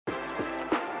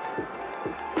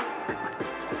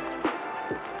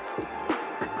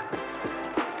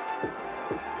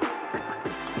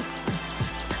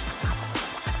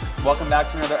Welcome back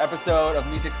to another episode of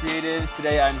Meet the Creatives.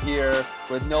 Today I'm here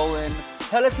with Nolan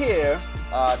Pelletier.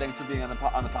 Thanks for being on the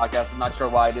podcast. I'm not sure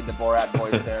why I did the Borat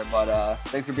voice there, but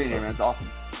thanks for being here, man. It's awesome.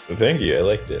 Thank you. I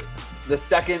liked it. The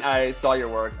second I saw your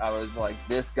work, I was like,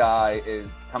 this guy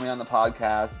is coming on the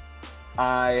podcast.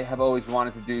 I have always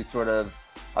wanted to do sort of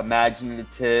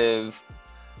imaginative,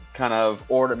 kind of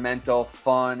ornamental,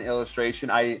 fun illustration.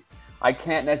 I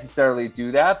can't necessarily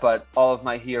do that, but all of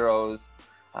my heroes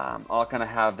all kind of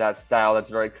have that style that's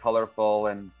very colorful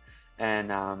and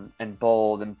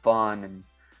bold and fun. And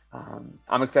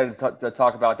I'm excited to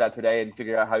talk about that today and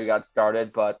figure out how you got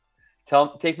started. But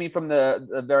take me from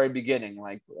the very beginning.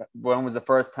 Like, when was the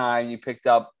first time you picked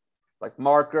up like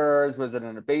markers? Was it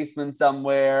in a basement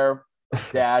somewhere?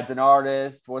 Dad's an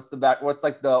artist. What's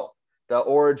like the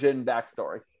origin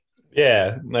backstory?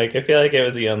 Yeah, like I feel like it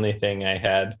was the only thing I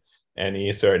had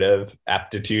any sort of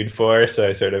aptitude for, so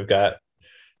I sort of got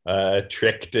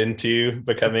tricked into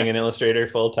becoming an illustrator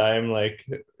full time. Like,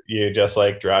 you just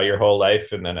like draw your whole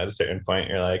life, and then at a certain point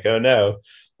you're like, oh no,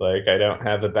 like I don't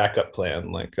have a backup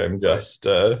plan. Like I'm just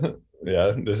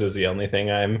this is the only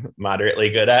thing I'm moderately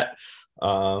good at.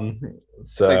 So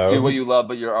it's like, do what you love,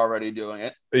 but you're already doing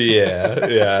it.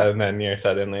 yeah. And then you're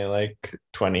suddenly like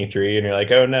 23 and you're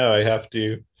like, oh no, I have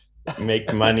to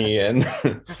make money, and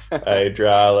I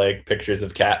draw like pictures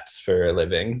of cats for a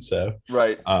living. So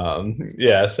right.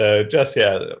 So just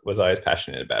was always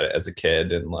passionate about it as a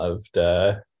kid and loved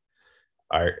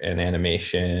art and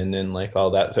animation and like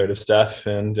all that sort of stuff,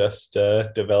 and just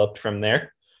developed from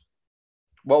there.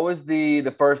 What was the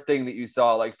first thing that you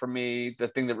saw? Like, for me, the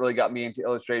thing that really got me into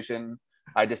illustration,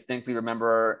 I distinctly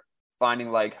remember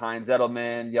finding like Heinz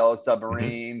Edelman, Yellow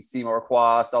Submarine, Seymour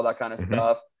Quast, all that kind of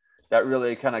stuff. That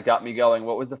really kind of got me going.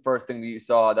 What was the first thing that you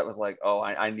saw that was like, oh,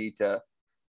 I need to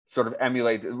sort of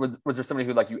emulate? Was there somebody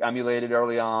who like you emulated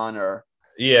early on, or?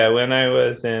 Yeah, when I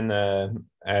was in,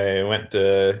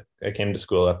 I came to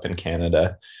school up in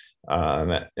Canada,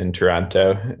 in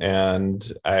Toronto, and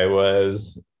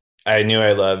I knew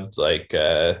I loved like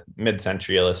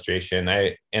mid-century illustration.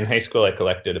 In high school, I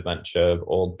collected a bunch of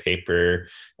old paper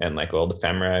and like old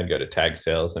ephemera. I'd go to tag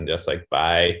sales and just like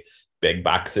buy big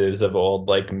boxes of old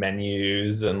like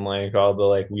menus and like all the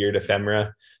like weird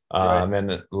ephemera,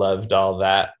 and loved all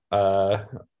that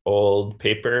old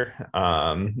paper.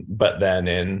 But then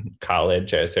in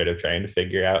college, I was sort of trying to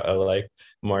figure out a like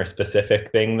more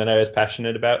specific thing that I was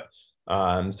passionate about.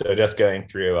 So just going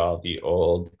through all the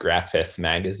old Graphis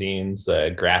magazines,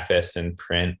 Graphis and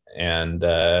print and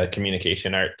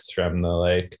communication arts from the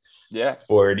like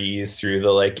 40s through the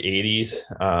like 80s,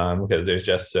 because there's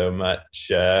just so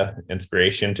much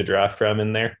inspiration to draw from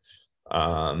in there.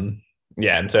 And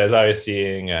so I was always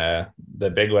seeing the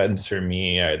big ones for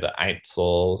me are the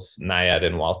Einzels, Naiad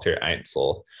and Walter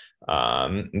Einzel.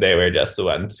 They were just the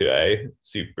ones who I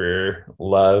super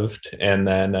loved. And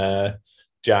then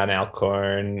John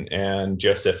Alcorn and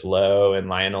Joseph Lowe and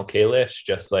Lionel Kalish,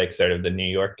 just like sort of the New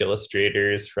York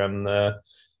illustrators from the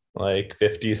like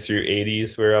 50s through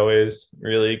 80s were always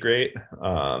really great.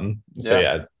 And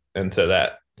so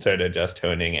that sort of just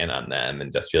honing in on them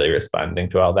and just really responding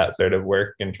to all that sort of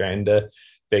work and trying to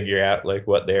figure out like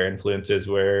what their influences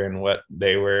were and where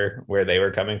they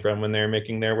were coming from when they were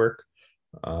making their work,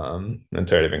 and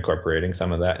sort of incorporating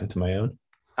some of that into my own.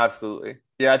 Absolutely.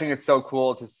 Yeah, I think it's so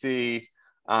cool to see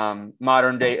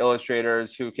modern day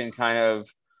illustrators who can kind of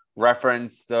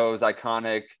reference those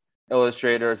iconic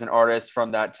illustrators and artists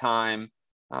from that time.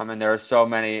 And there are so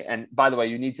many. And by the way,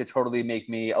 you need to totally make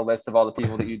me a list of all the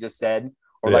people that you just said,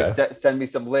 or like send me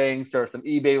some links or some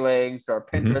eBay links or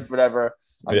Pinterest, whatever.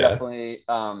 I'm definitely,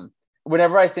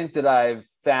 whenever I think that I've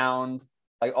found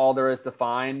like all there is to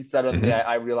find, suddenly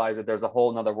I realize that there's a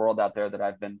whole nother world out there that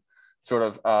I've been sort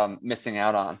of missing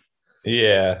out on.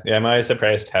 Yeah. I'm always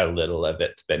surprised how little of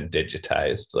it's been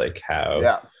digitized. Like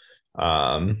how,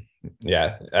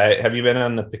 have you been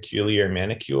on the Peculiar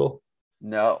Manicule?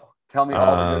 No. Tell me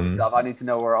all the good stuff. I need to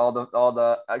know where all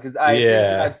the because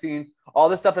I've seen all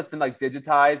the stuff that's been like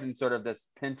digitized in sort of this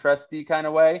Pinteresty kind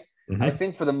of way. I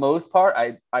think for the most part,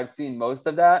 I've seen most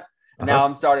of that. And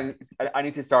now I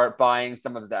need to start buying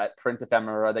some of that print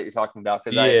ephemera that you're talking about,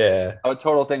 because I'm a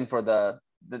total thing for the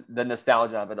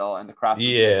nostalgia of it all and the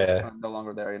craftsmanship. It's no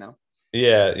longer there, you know.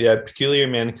 Peculiar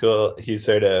Manicule, he's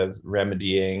sort of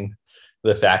remedying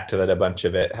the fact that a bunch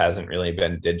of it hasn't really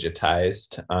been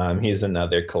digitized. He's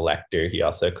another collector. He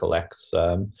also collects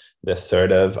this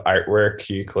sort of artwork.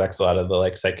 He collects a lot of the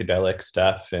like psychedelic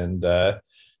stuff and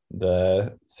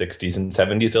the 60s and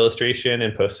 70s illustration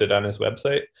and post it on his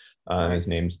website. His Nice.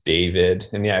 name's David.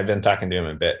 And yeah, I've been talking to him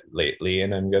a bit lately,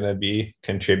 and I'm going to be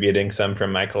contributing some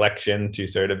from my collection to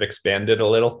sort of expand it a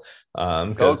little. So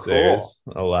Because cool. there's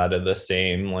a lot of the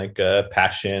same like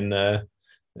passion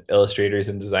illustrators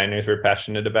and designers were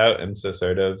passionate about, and so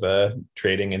sort of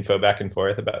trading info back and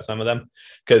forth about some of them.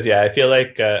 Because yeah, I feel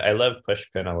like I love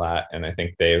Pushpin a lot, and I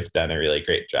think they've done a really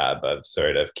great job of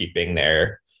sort of keeping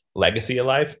their legacy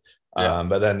alive. Yeah.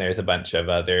 But then there's a bunch of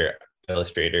other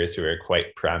illustrators who were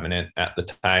quite prominent at the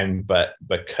time, but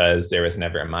because there was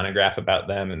never a monograph about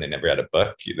them and they never had a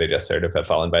book, they just sort of have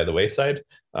fallen by the wayside.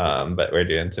 But we're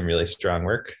doing some really strong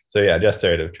work. So yeah, just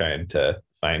sort of trying to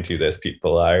find who those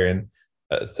people are and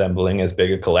assembling as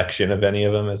big a collection of any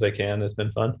of them as I can has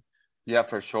been fun. Yeah,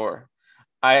 for sure.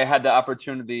 I had the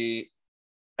opportunity,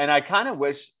 and I kind of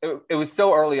wish it was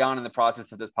so early on in the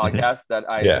process of this Mm-hmm. podcast that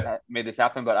Yeah. I made this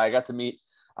happen, but I got to meet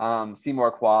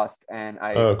Seymour Quast,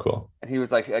 Oh, cool. and he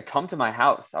was like, "Come to my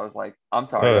house." I was like, "I'm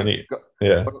sorry, Oh, like neat.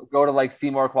 Yeah. go to like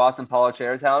Seymour Quast and Paula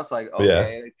Chair's house." Like, Yeah.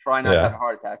 okay, like, try not to have a Yeah.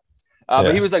 heart attack. But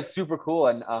he Yeah. was like super cool,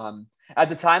 and at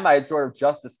the time I had sort of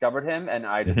just discovered him, and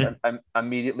Mm-hmm. I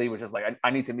immediately was just like, I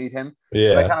need to meet him. But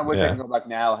I Yeah. kind of wish I could Yeah. go back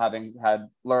now, having had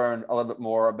learned a little bit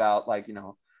more about like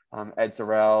Ed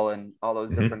Sorel and all those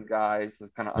Mm-hmm. different guys,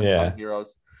 those kind of unsung Yeah.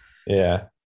 heroes. Yeah.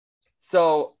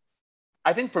 So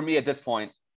I think for me at this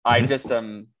point, I Mm-hmm. just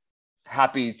am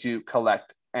happy to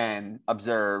collect and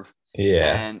observe.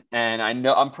 Yeah. And I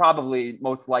know I'm probably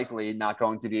most likely not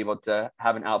going to be able to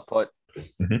have an output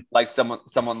Mm-hmm. like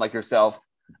someone like yourself.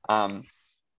 Um,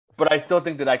 but I still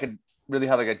think that I could really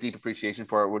have like a deep appreciation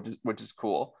for it, which is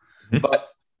cool. Mm-hmm. But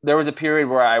there was a period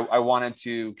where I wanted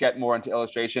to get more into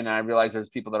illustration, and I realized there's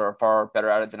people that are far better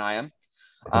at it than I am.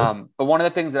 Uh-huh. But one of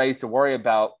the things that I used to worry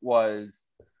about was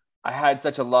I had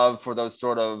such a love for those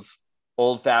sort of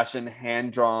old fashioned,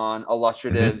 hand drawn, Mm-hmm.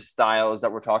 illustrative styles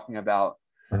that we're talking about.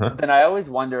 Uh-huh. But then I always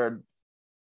wondered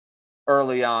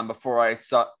early on before I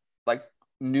saw like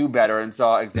knew better and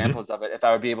saw Mm-hmm. examples of it, if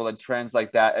I would be able to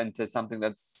translate that into something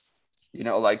that's,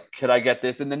 like could I get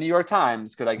this in the New York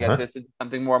Times? Could I get Uh-huh. this in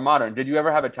something more modern? Did you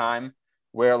ever have a time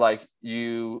where like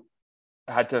you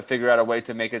had to figure out a way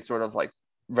to make it sort of like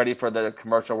ready for the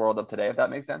commercial world of today, if that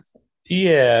makes sense?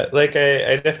 Yeah, like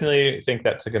I definitely think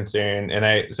that's a concern. And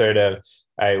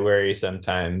I worry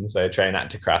sometimes. I try not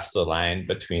to cross the line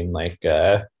between like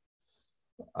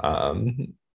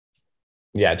um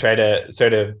yeah, try to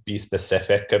sort of be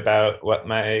specific about what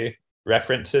my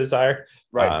references are.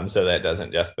 Right. So that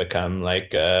doesn't just become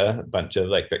like a bunch of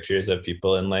like pictures of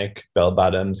people in like bell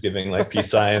bottoms giving like peace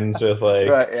signs with like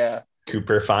Right. Yeah.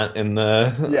 Cooper font in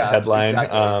the Yeah. headline.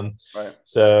 Exactly. Right.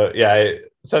 So yeah,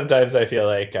 sometimes I feel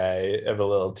like I am a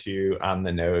little too on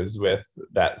the nose with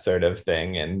that sort of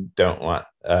thing and don't want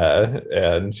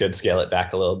and should scale it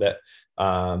back a little bit.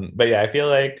 But yeah, I feel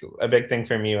like a big thing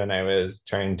for me when I was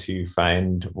trying to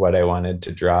find what I wanted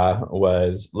to draw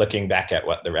was looking back at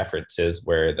what the references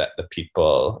were that the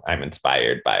people I'm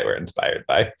inspired by were inspired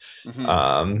by.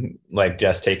 Mm-hmm. Like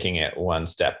just taking it one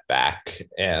step back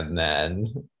and then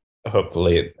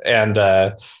hopefully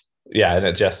yeah, and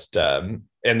it just and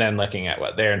then looking at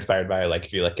what they're inspired by. Like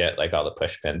if you look at like all the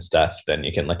push pin stuff, then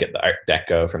you can look at the Art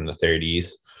Deco from the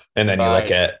 30s, and then you look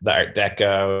Right. at the Art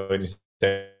Deco and you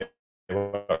say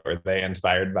what were they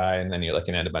inspired by, and then you're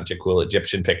looking at a bunch of cool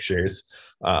Egyptian pictures,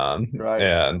 Right.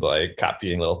 and like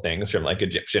copying little things from like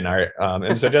Egyptian art,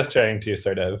 and so just trying to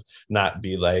sort of not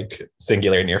be like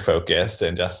singular in your focus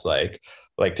and just like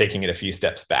taking it a few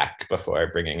steps back before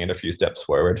bringing it a few steps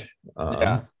forward.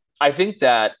 Yeah. I think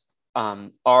that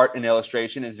art and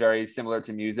illustration is very similar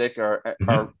to music or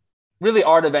Mhm, really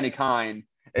art of any kind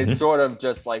is mhm, sort of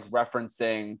just like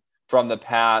referencing from the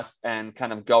past and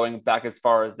kind of going back as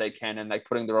far as they can and like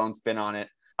putting their own spin on it.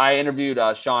 I interviewed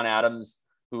Sean Adams,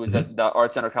 who is mhm, at the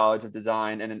Art Center College of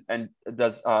Design and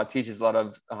does teaches a lot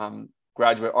of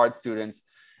graduate art students.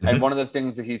 And mhm, one of the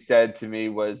things that he said to me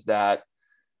was that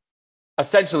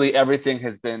essentially everything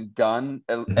has been done.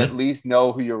 At mhm, least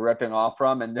know who you're ripping off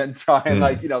from, and then try and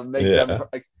like mhm. make them Yeah,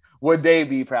 like would they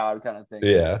be proud kind of thing.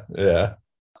 yeah, yeah.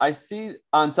 I see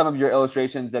on some of your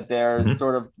illustrations that there's Mhm,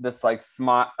 sort of this like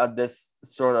this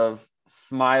sort of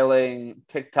smiling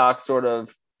TikTok sort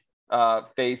of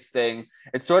face thing.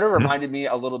 It sort of mhm. reminded me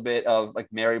a little bit of like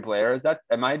Mary Blair. Is that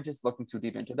am I just looking too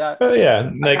deep into that? Oh yeah,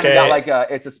 I like kind of got like a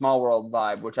It's a Small World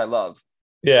vibe, which I love.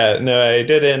 yeah, no, I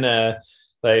didn't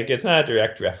like it's not a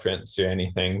direct reference or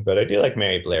anything, but I do like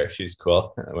Mary Blair. She's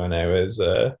cool. When I was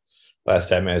last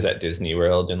time I was at Disney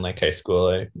World in like high school,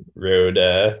 I rode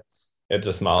It's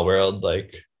a Small World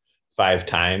like 5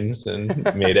 times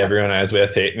and made everyone I was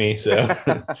with hate me. So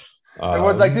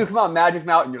Everyone's like, dude, come on, Magic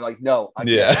Mountain. You're like, no, I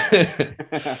yeah.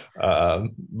 can't.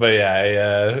 But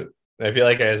yeah, I feel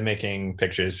like I was making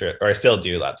pictures for, or I still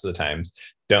do lots of the times,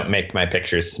 don't make my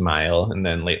pictures smile. And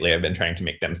then lately I've been trying to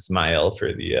make them smile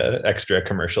for the extra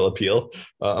commercial appeal.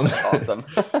 That's awesome.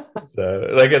 So,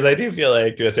 like, as I do feel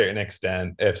like to a certain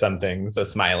extent, if something's a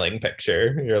smiling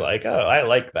picture, you're like, oh, I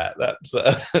like that. That's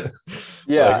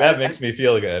Yeah. like that makes me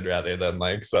feel good rather than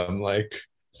like some like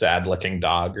sad looking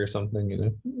dog or something, you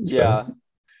know? Yeah.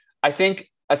 I think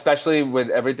especially with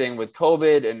everything with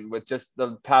COVID and with just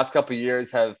the past couple of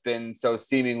years have been so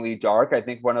seemingly dark. I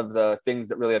think one of the things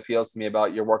that really appeals to me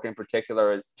about your work in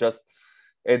particular is just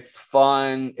it's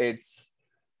fun. It's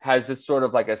has this sort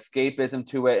of like escapism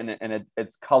to it, and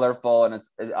it's colorful and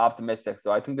it's optimistic.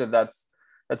 So I think that's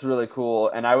really cool.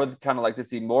 And I would kind of like to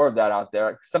see more of that out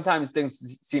there. Sometimes things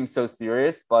seem so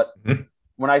serious, but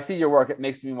when I see your work, it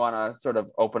makes me want to sort of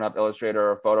open up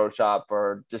Illustrator or Photoshop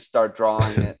or just start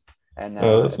drawing it. And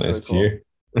oh, that's nice really to cool. hear.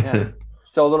 Yeah.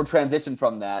 So a little transition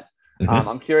from that.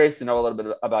 I'm curious to know a little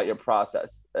bit about your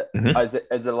process. Is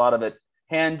it a lot of it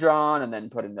hand drawn and then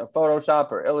put into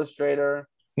Photoshop or Illustrator?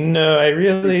 No, I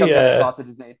really Tell me how the sausage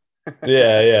is made.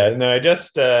 yeah. No, I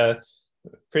just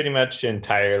pretty much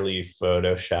entirely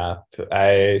Photoshop.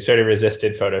 I sort of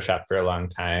resisted Photoshop for a long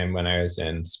time when I was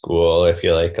in school. I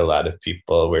feel like a lot of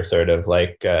people were sort of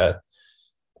like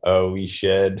oh, you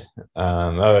should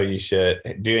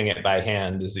doing it by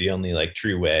hand is the only like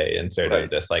true way, and sort of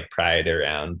this like pride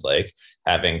around like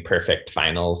having perfect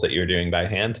finals that you're doing by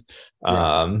hand.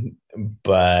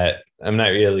 But I'm not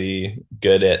really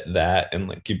good at that and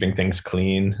like keeping things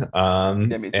clean.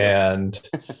 And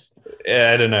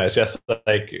I don't know, it's just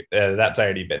like that's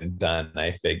already been done.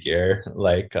 I figure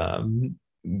like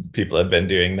people have been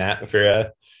doing that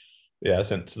for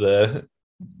since the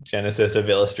genesis of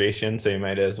illustration, so you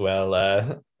might as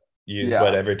well use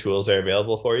whatever tools are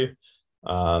available for you.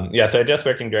 So I'm just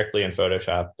working directly in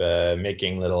Photoshop,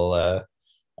 making little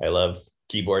I love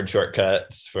keyboard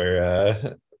shortcuts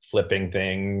for flipping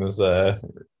things. I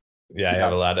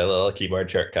have a lot of little keyboard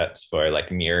shortcuts for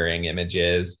like mirroring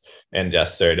images and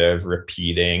just sort of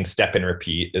repeating. Step and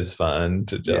repeat is fun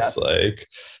to just like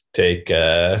take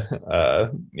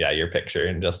your picture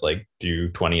and just like do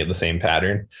 20 of the same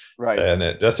pattern, and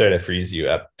it just sort of frees you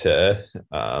up to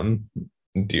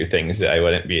do things that I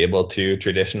wouldn't be able to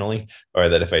traditionally, or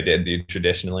that if I did do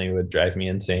traditionally would drive me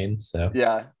insane. So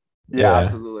yeah,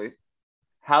 absolutely.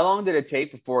 How long did it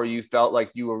take before you felt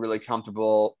like you were really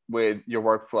comfortable with your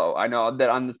workflow? I know that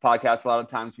on this podcast a lot of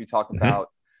times we talk about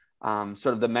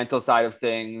sort of the mental side of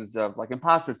things, of like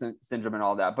imposter syndrome and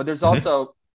all that, but there's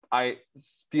also I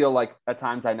feel like at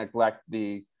times I neglect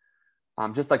the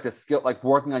just like the skill, like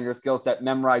working on your skill set,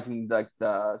 memorizing like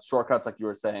the shortcuts, like you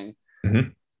were saying.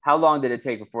 How long did it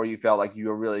take before you felt like you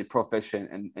were really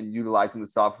proficient and utilizing the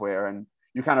software, and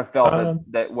you kind of felt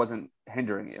that wasn't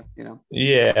hindering you, you know?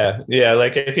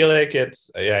 Like I feel like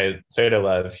I sort of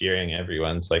love hearing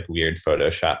everyone's like weird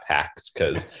Photoshop hacks,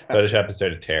 because Photoshop is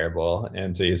sort of terrible,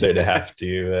 and so you sort of have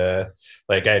to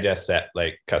like I just set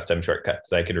like custom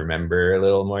shortcuts I could remember a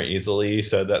little more easily,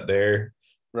 so that they're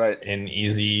in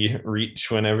easy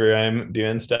reach whenever I'm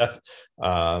doing stuff.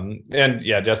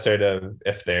 Just sort of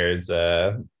if there's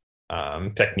a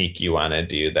technique you want to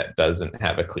do that doesn't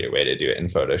have a clear way to do it in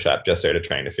Photoshop, just sort of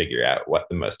trying to figure out what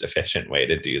the most efficient way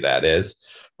to do that is.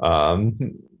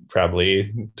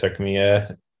 Probably took me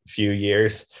a few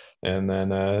years, and then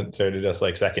sort of just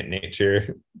like second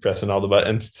nature, pressing all the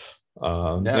buttons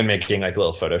and making like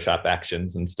little Photoshop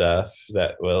actions and stuff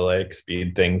that will like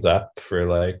speed things up for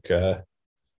like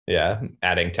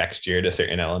adding texture to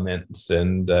certain elements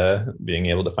and being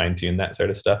able to fine tune that sort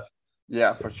of stuff.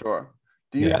 For sure.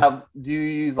 Do you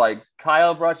use like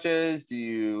Kyle brushes? Do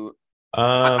you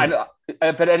I know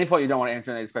if at any point you don't want to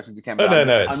answer any of these questions, you can. But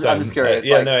I'm just curious.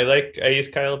 I use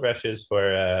Kyle brushes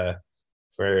for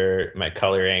my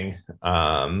coloring.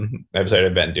 I've sort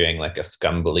of been doing like a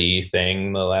scumbly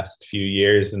thing the last few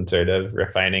years and sort of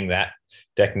refining that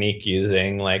technique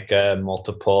using like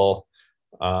multiple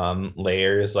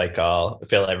layers. Like I'll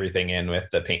fill everything in with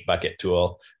the paint bucket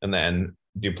tool and then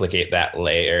duplicate that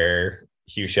layer,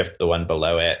 hue shift the one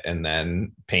below it, and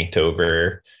then paint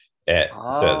over it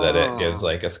so that it gives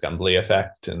like a scumbly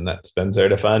effect. And that's been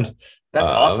sort of fun. That's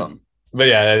awesome. But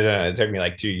I don't know, it took me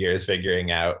like 2 years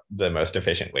figuring out the most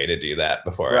efficient way to do that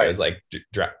before I was like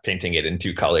painting it in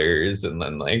 2 colors, and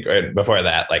then like before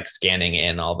that like scanning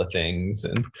in all the things,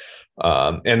 and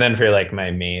then for like my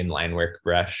main line work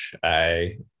brush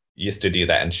I used to do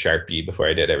that in Sharpie before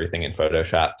I did everything in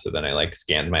Photoshop. So then I like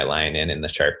scanned my line in the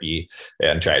Sharpie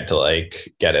and tried to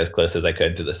like get as close as I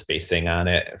could to the spacing on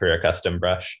it for a custom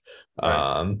brush.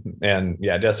 Right. And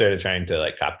yeah, just sort of trying to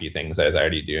like copy things I was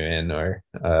already doing or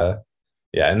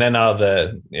yeah, and then all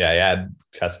the I had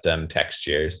custom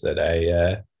textures that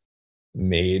I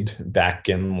made back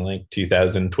in like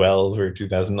 2012 or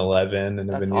 2011 and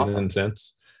have That's been using awesome.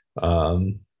 since.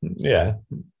 Yeah.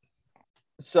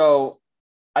 So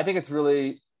I think it's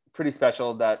really pretty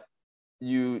special that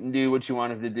you knew what you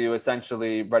wanted to do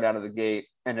essentially right out of the gate.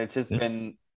 And it's just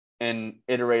been an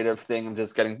iterative thing of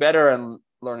just getting better and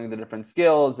learning the different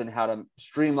skills and how to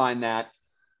streamline that.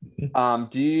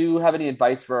 Do you have any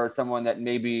advice for someone that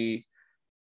maybe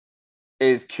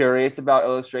is curious about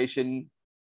illustration,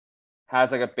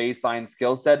 has like a baseline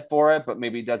skill set for it, but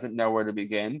maybe doesn't know where to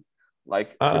begin?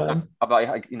 Like about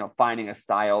like, finding a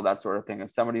style, that sort of thing.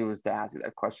 If somebody was to ask you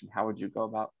that question, how would you go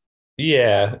about?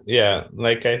 Yeah.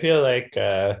 Like I feel like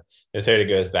it sort of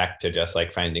goes back to just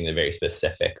like finding the very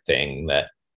specific thing that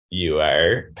you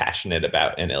are passionate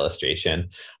about in illustration.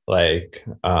 Like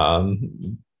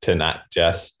to not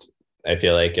just I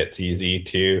feel like it's easy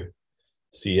to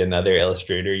see another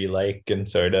illustrator you like and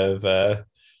sort of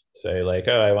say like,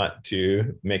 oh, I want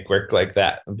to make work like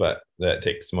that, but that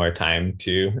takes more time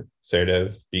to sort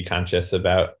of be conscious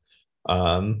about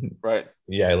Right.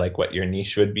 yeah, like what your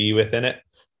niche would be within it.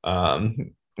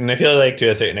 And I feel like to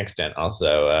a certain extent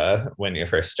also when you're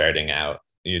first starting out,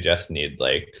 you just need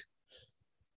like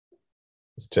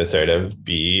to sort of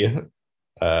be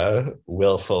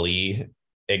willfully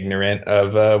ignorant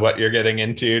of what you're getting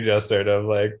into, just sort of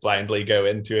like blindly go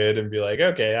into it and be like,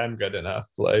 okay, I'm good enough,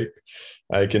 like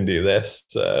I can do this.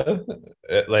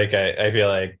 Like I feel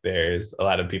like there's a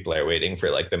lot of people are waiting for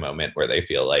like the moment where they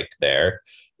feel like they're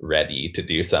ready to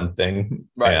do something,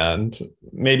 Right. and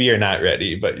maybe you're not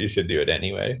ready but you should do it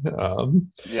anyway.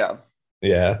 Yeah.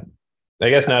 Yeah, I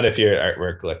guess not if your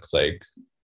artwork looks like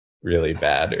really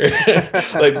bad or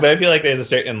like, but I feel like there's a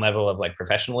certain level of like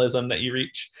professionalism that you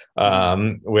reach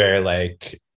where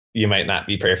like you might not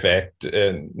be perfect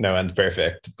and no one's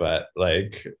perfect, but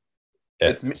like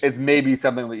It's maybe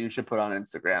something that you should put on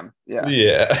Instagram. Yeah.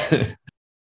 yeah.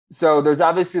 So there's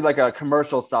obviously like a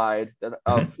commercial side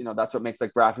of, that's what makes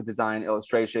like graphic design,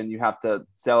 illustration. You have to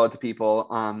sell it to people.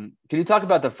 Can you talk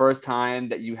about the first time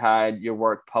that you had your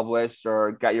work published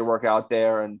or got your work out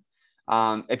there? And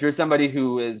if you're somebody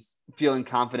who is feeling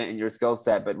confident in your skill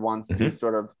set but wants to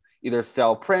sort of either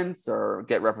sell prints or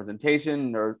get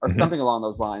representation or something along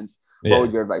those lines, what Yeah.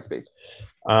 would your advice be?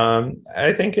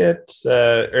 I think it's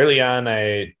early on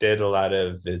I did a lot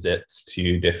of visits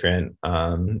to different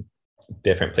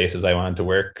places I wanted to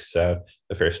work. So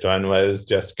the first one was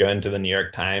just going to the New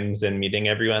York Times and meeting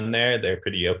everyone there. They're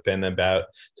pretty open about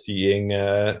seeing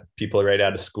people right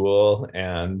out of school,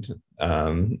 and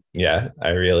yeah,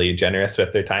 are really generous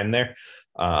with their time there.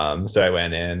 So I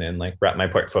went in and like brought my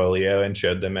portfolio and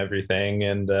showed them everything,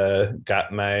 and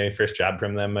got my first job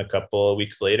from them a couple of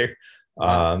weeks later.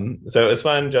 Wow. So it was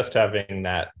fun just having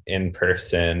that in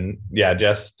person. Yeah,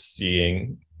 just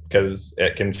seeing, because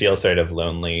it can feel sort of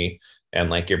lonely and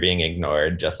like you're being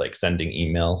ignored. Just like sending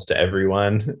emails to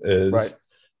everyone Right. is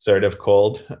sort of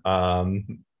cold.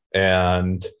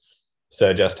 And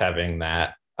so just having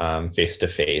that face to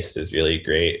face is really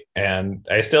great. And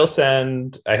I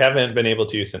haven't been able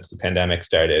to since the pandemic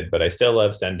started, but I still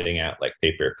love sending out like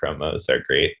paper promos are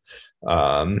great.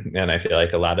 And I feel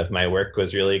like a lot of my work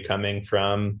was really coming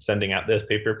from sending out those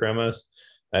paper promos.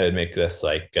 I would make this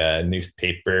like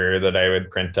newspaper that I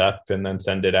would print up and then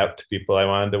send it out to people I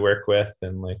wanted to work with.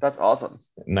 And like That's awesome.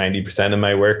 90% of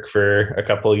my work for a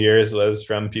couple of years was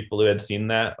from people who had seen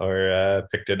that or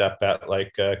picked it up at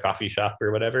like a coffee shop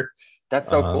or whatever. That's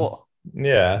so Um, cool.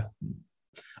 yeah.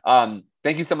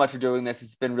 Thank you so much for doing this.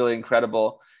 It's been really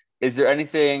incredible. Is there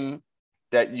anything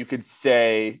that you could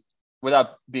say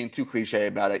without being too cliche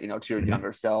about it, to your Mhm.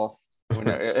 younger self?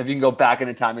 If you can go back in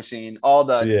a time machine, all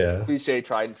the Yeah. cliche,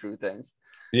 tried and true things.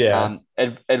 Yeah.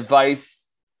 Advice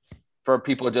for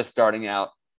people just starting out.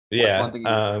 What's one Yeah. thing you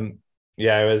would say?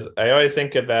 Yeah, I always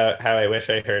think about how I wish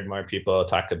I heard more people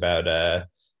talk about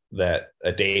that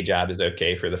a day job is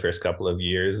okay for the first couple of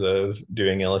years of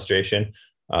doing illustration.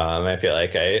 I feel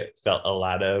like I felt a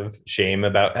lot of shame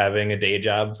about having a day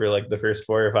job for like the first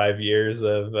 4 or 5 years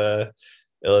of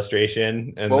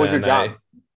illustration. And What was your then job?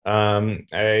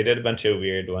 I did a bunch of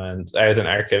weird ones. I was an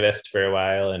archivist for a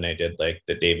while, and I did like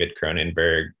the David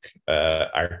Cronenberg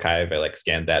archive. I like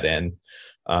scanned that in.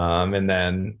 And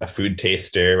then a food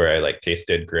taster where I like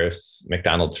tasted gross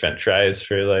McDonald's French fries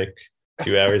for like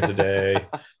 2 hours a day,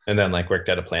 and then like worked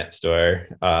at a plant store.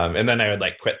 And then I would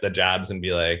like quit the jobs and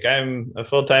be like, I'm a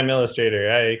full-time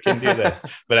illustrator, I can do this.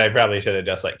 But I probably should have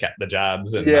just like kept the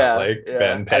jobs and not like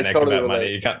been panicked totally about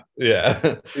money. You can't,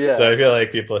 yeah. Yeah. So I feel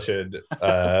like people should,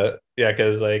 yeah,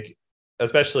 because like,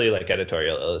 especially like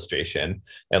editorial illustration,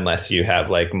 unless you have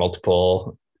like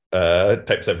multiple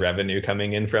types of revenue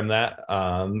coming in from that,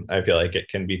 I feel like it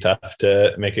can be tough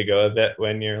to make a go of it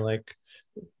when you're like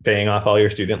paying off all your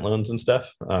student loans and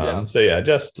stuff. So yeah,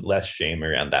 just less shame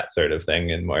around that sort of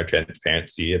thing and more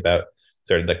transparency about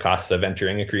sort of the costs of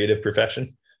entering a creative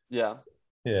profession. Yeah.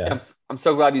 Yeah. I'm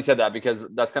so glad you said that, because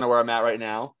that's kind of where I'm at right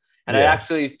now. And I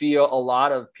actually feel a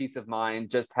lot of peace of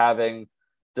mind just having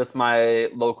just my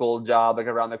local job like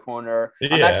around the corner.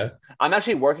 Yeah. I'm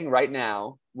actually working right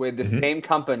now with the same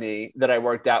company that I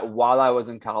worked at while I was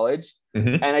in college.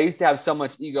 And I used to have so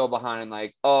much ego behind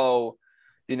like, oh,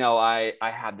 you know, I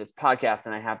have this podcast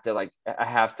and I have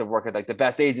to work at like the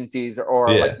best agencies,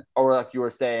 or like you were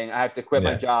saying, I have to quit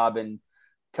my job and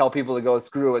tell people to go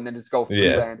screw and then just go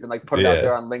freelance and like put it out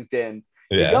there on LinkedIn.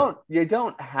 You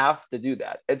don't have to do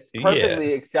that. It's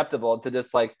perfectly acceptable to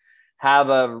just like have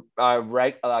a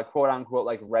quote unquote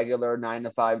like regular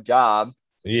 9-to-5 job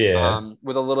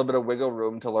with a little bit of wiggle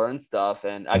room to learn stuff.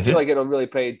 And I feel like it'll really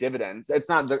pay dividends. It's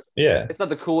not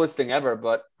the coolest thing ever,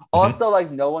 but also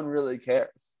like no one really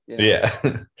cares, you know?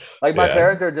 Like my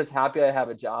parents are just happy I have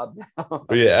a job now.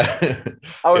 I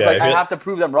was like, I have to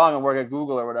prove them wrong and work at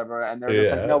Google or whatever, and they're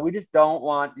just like, no, we just don't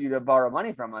want you to borrow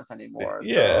money from us anymore.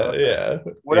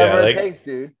 Whatever it takes,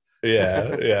 dude.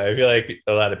 I feel like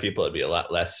a lot of people would be a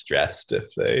lot less stressed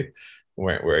if they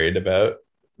weren't worried about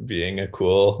being a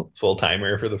cool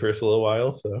full-timer for the first little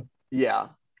while. So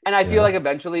and I feel like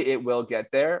eventually it will get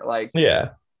there. Like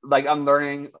I'm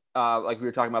learning, like we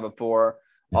were talking about before,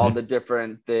 all the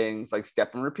different things like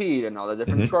step and repeat and all the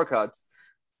different shortcuts.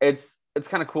 It's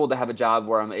kind of cool to have a job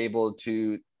where I'm able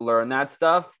to learn that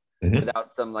stuff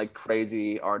without some like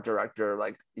crazy art director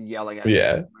like yelling at me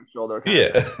on my shoulder.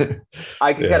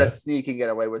 I can kind of sneak and get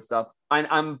away with stuff.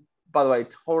 I'm by the way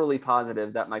totally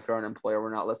positive that my current employer will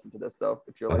not listen to this. So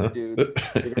if you're like, dude,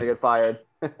 you're gonna get fired.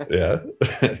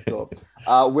 That's cool.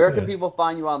 Where can people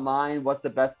find you online? What's the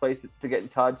best place to get in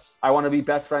touch? I want to be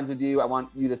best friends with you. I want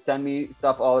you to send me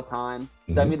stuff all the time.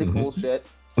 Send me the cool shit.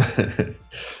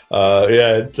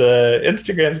 It's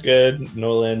Instagram's good.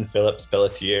 Nolan Phillips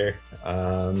Pelletier.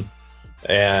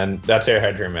 And that's very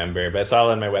hard to remember, but it's all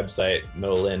on my website,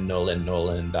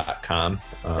 nolan.com.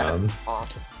 That's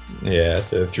awesome.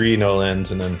 So 3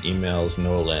 Nolans, and then emails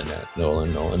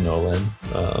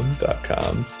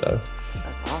nolan@nolan.com. So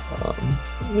that's awesome.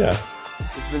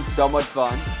 It's been so much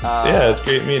fun. It's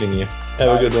great meeting you.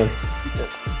 Have a good one.